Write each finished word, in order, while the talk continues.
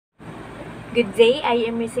Good day, I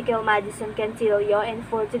am Rizakiel Mhadyzon Cantillo, and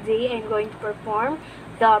for today I'm going to perform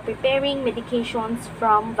the preparing medications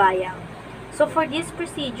from Vial. So for this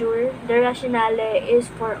procedure, the rationale is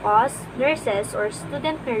for us nurses or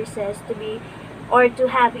student nurses to be or to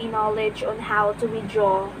have a knowledge on how to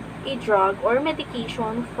withdraw a drug or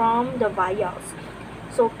medication from the vials.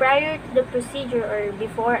 So prior to the procedure or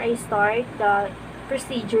before I start the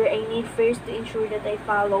procedure, I need first to ensure that I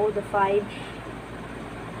follow the 5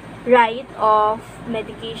 right of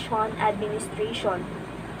medication administration.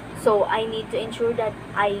 So I need to ensure that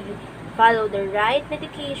I follow the right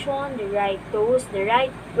medication, the right dose, the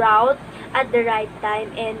right route at the right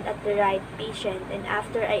time and at the right patient. And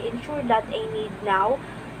after I ensure that, I need now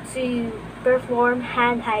to perform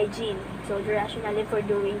hand hygiene. So the rationale for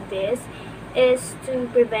doing this is to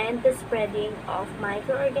prevent the spreading of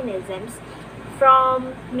microorganisms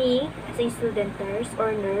from me as a student nurse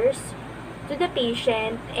or nurse to the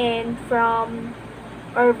patient, and from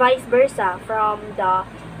or vice versa, from the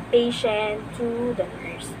patient to the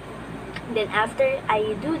nurse. Then after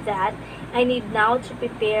I do that, I need now to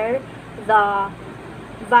prepare the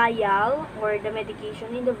vial or the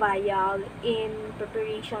medication in the vial in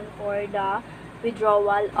preparation for the withdrawal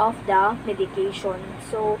of the medication.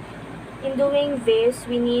 So in doing this,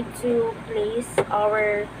 we need to place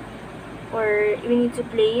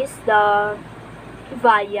the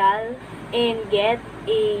vial and get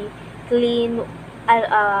a clean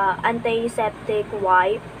antiseptic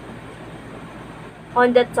wipe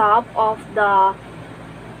on the top of the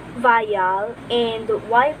vial and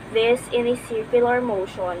wipe this in a circular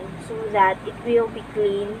motion so that it will be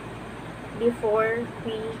clean before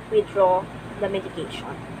we withdraw the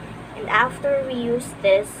medication. And after we use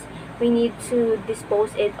this, we need to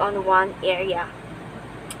dispose it on one area.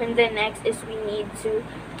 And then next is we need to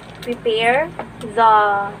prepare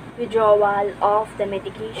the withdrawal of the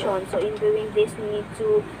medication. So in doing this, we need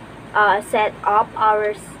to set up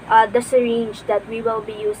the syringe that we will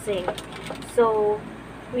be using. So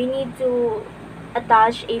we need to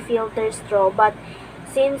attach a filter straw, but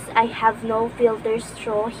since I have no filter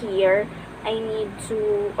straw here, I need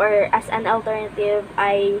to, or as an alternative,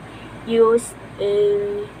 I use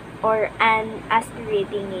an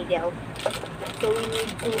aspirating needle. So we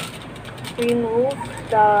need to remove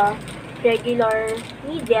the regular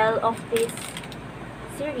needle of this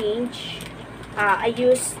syringe. I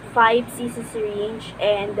use 5cc syringe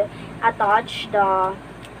and attach the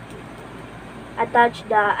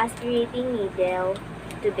aspirating needle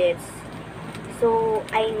to this. So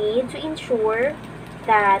I need to ensure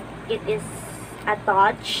that it is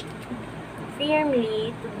attached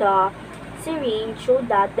firmly to the syringe so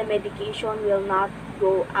that the medication will not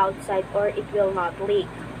go outside or it will not leak.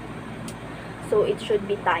 So it should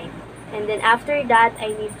be tight. And then after that, I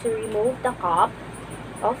need to remove the cap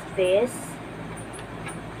of this,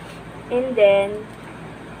 and then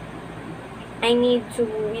I need to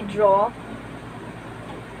withdraw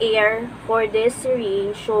air for this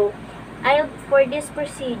syringe. So for this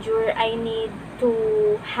procedure, I need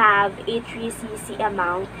to have a 3cc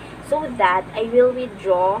amount so that I will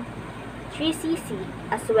withdraw 3cc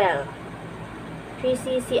as well,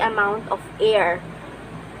 3cc amount of air.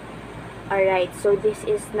 Alright, so this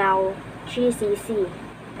is now 3cc.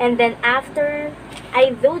 And then after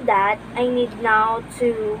I do that, I need now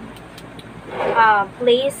to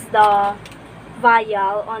place the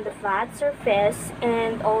vial on the flat surface,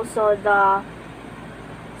 and also the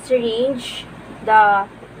syringe, the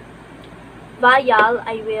vial,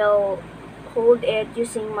 I will hold it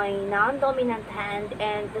using my non-dominant hand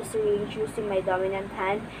and the syringe using my dominant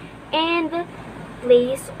hand, and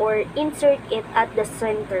place or insert it at the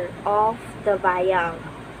center of the vial.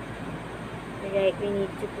 Alright, we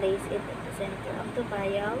need to place it at the center of the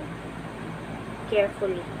vial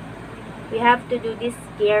carefully. We have to do this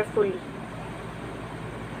carefully.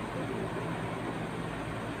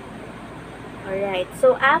 Alright,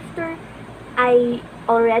 so after I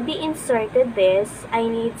already inserted this, I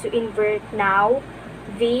need to invert now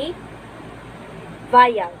the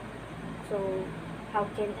vial. So how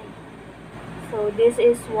can I? So this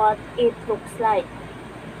is what it looks like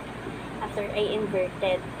after I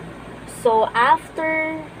inverted. So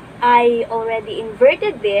after I already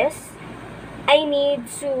inverted this, I need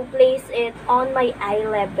to place it on my eye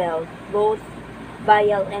level, both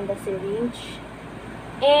vial and the syringe,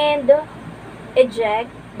 and eject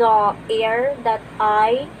the air that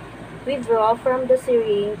I withdraw from the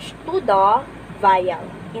syringe to the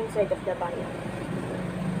vial, inside of the vial.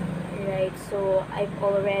 Right, so I've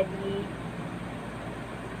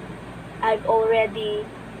already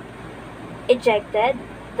ejected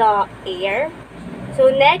the air. So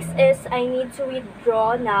next is I need to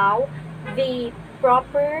withdraw now the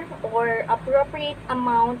proper or appropriate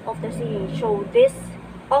amount of the syringe. So this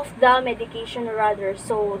of the medication rather.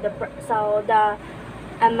 So the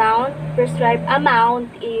amount, prescribed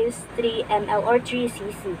amount is 3 ml or 3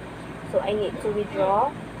 cc. So I need to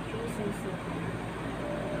withdraw 3 cc.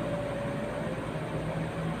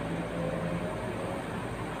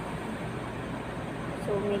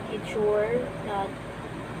 So make it sure that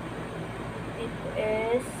it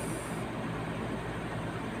is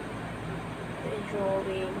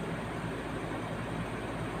withdrawing.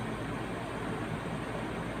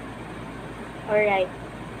 Alright.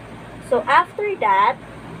 So after that,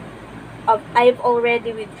 I've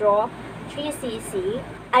already withdrawn 3 cc.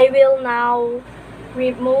 I will now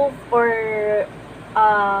remove or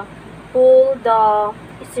pull the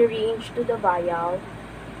syringe to the vial.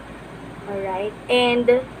 Alright.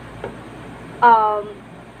 And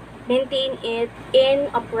maintain it in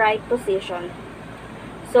upright position.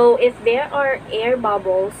 So if there are air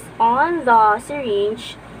bubbles on the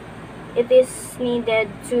syringe, it is needed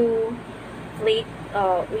to inflate.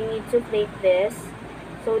 We need to inflate this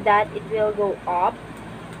so that it will go up,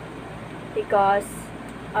 because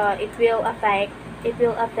it will affect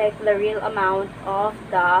the real amount of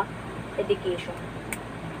the medication,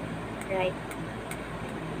 right?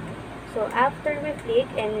 So after we flick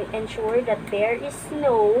and ensure that there is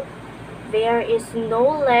no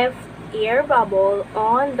left air bubble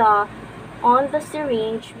on the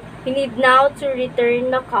syringe, we need now to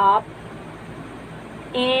return the cup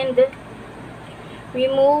and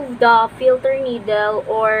remove the filter needle,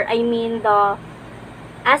 or I mean the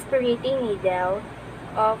aspirating needle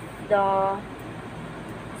of the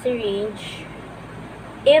syringe,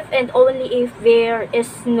 if and only if there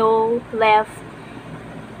is no left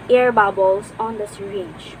air bubbles on the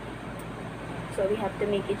syringe. So we have to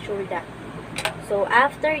make it sure that. So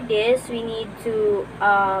after this, we need to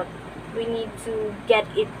get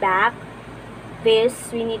it back.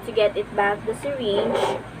 We need to get it back, the syringe,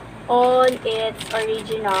 on its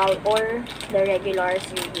original or the regular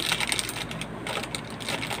syringe.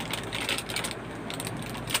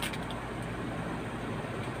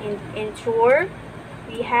 And ensure,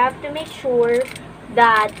 we have to make sure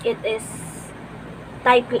that it is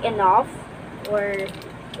tightly enough, or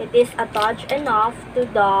it is attached enough to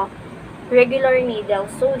the regular needle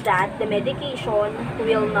so that the medication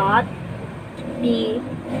will not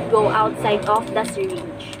go outside of the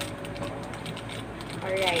syringe.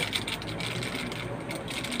 Alright.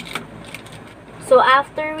 So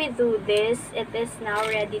after we do this, it is now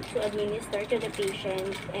ready to administer to the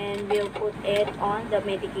patient, and we'll put it on the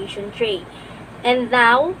medication tray. And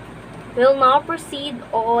now, we'll now proceed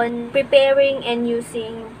on preparing and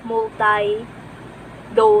using multi-dose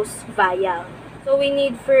vial. So we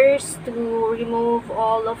need first to remove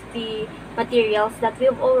all of the materials that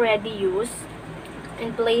we've already used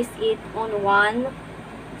and place it on one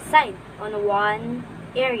side, on one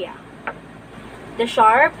area. The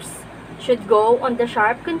sharps should go on the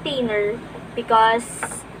sharp container, because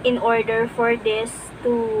in order for this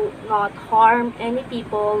to not harm any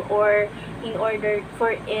people, or in order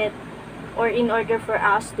for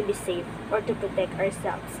us to be safe or to protect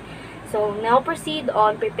ourselves. So now proceed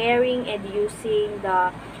on preparing and using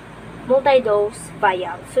the multi-dose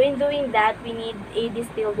vial. So in doing that, we need a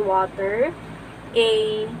distilled water,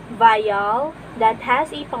 a vial that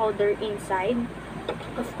has a powder inside,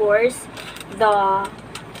 of course, the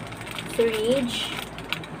syringe,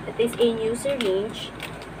 that is a new syringe,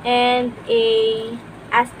 and a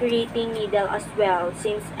aspirating needle as well,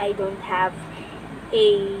 since I don't have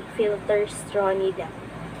a filter straw needle.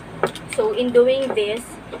 So in doing this,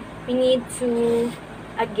 we need to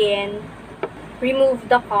again remove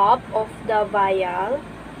the cap of the vial.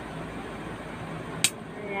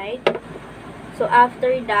 Alright. So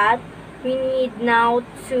after that, we need now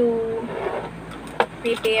to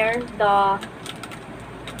prepare the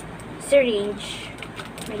syringe.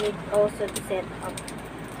 We need also to set up.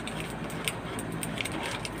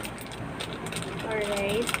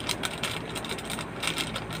 Alright.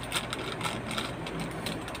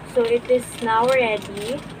 So it is now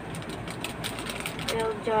ready.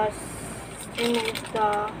 We'll just remove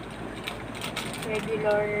the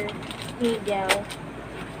regular needle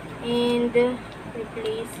and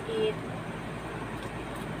replace it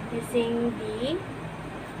using the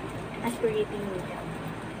aspirating needle.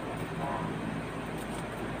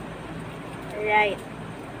 Right.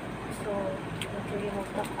 So, let's remove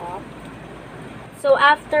the cap. So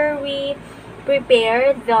after we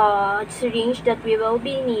prepare the syringe that we will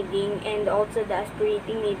be needing and also the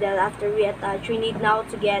aspirating needle, after we attach, we need now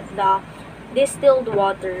to get the distilled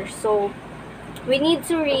water. So we need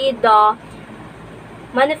to read the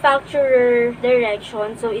manufacturer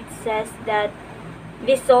direction. So it says that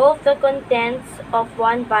dissolve the contents of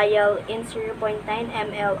 1 vial in 0.9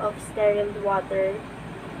 ml of sterile water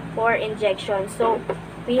for injection. So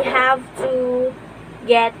we have to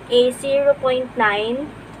get a 0.9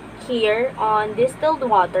 here on distilled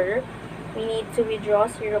water. We need to withdraw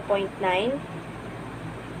 0.9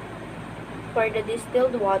 for the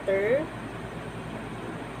distilled water.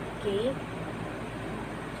 Okay,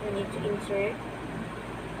 so we need to insert.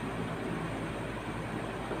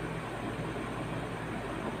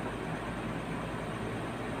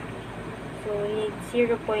 So we need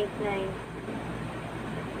 0.9.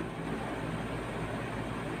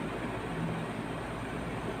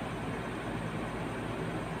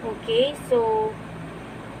 Okay, so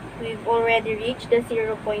we've already reached the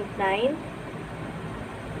 0.9.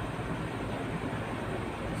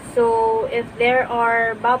 So if there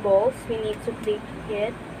are bubbles, we need to click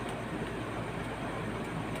it.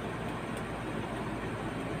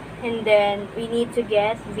 And then we need to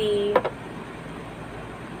get the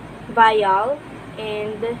vial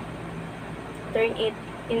and turn it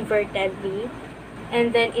invertedly.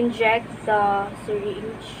 And then inject the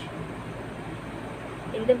syringe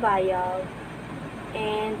in the vial.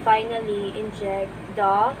 And finally, inject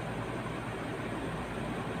the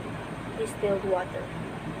distilled water.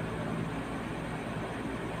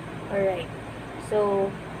 Alright, so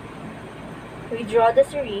withdraw the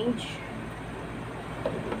syringe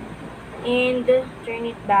and turn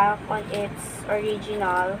it back on its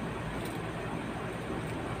original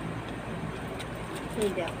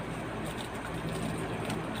needle.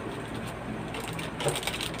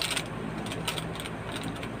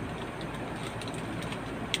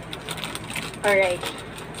 Alright,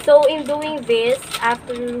 so in doing this,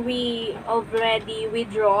 after we already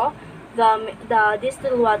withdraw the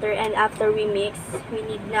distilled water and after we mix, we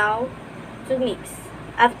need now to mix.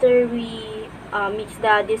 After we mix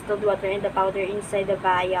the distilled water and the powder inside the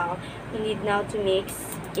vial, we need now to mix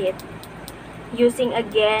it using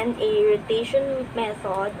again a rotation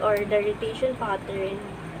method or the rotation pattern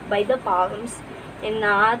by the palms and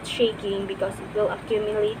not shaking because it will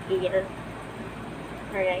accumulate air.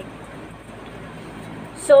 Alright.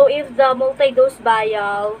 So if the multi-dose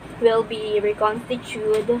vial will be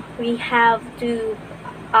reconstituted, we have to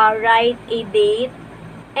write a date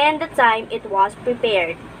and the time it was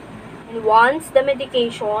prepared. And once the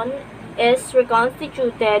medication is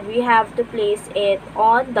reconstituted, we have to place it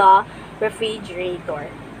on the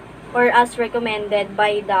refrigerator or as recommended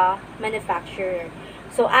by the manufacturer.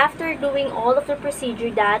 So after doing all of the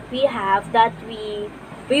procedure that we have, that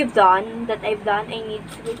I've done, I need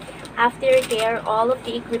to aftercare all of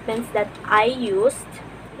the equipments that I used.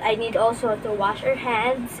 I need also to wash our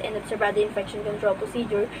hands and observe the infection control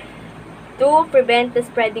procedure to prevent the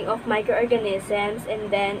spreading of microorganisms, and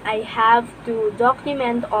then I have to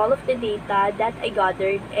document all of the data that I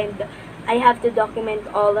gathered, and I have to document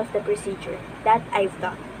all of the procedure that I've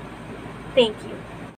done. Thank you.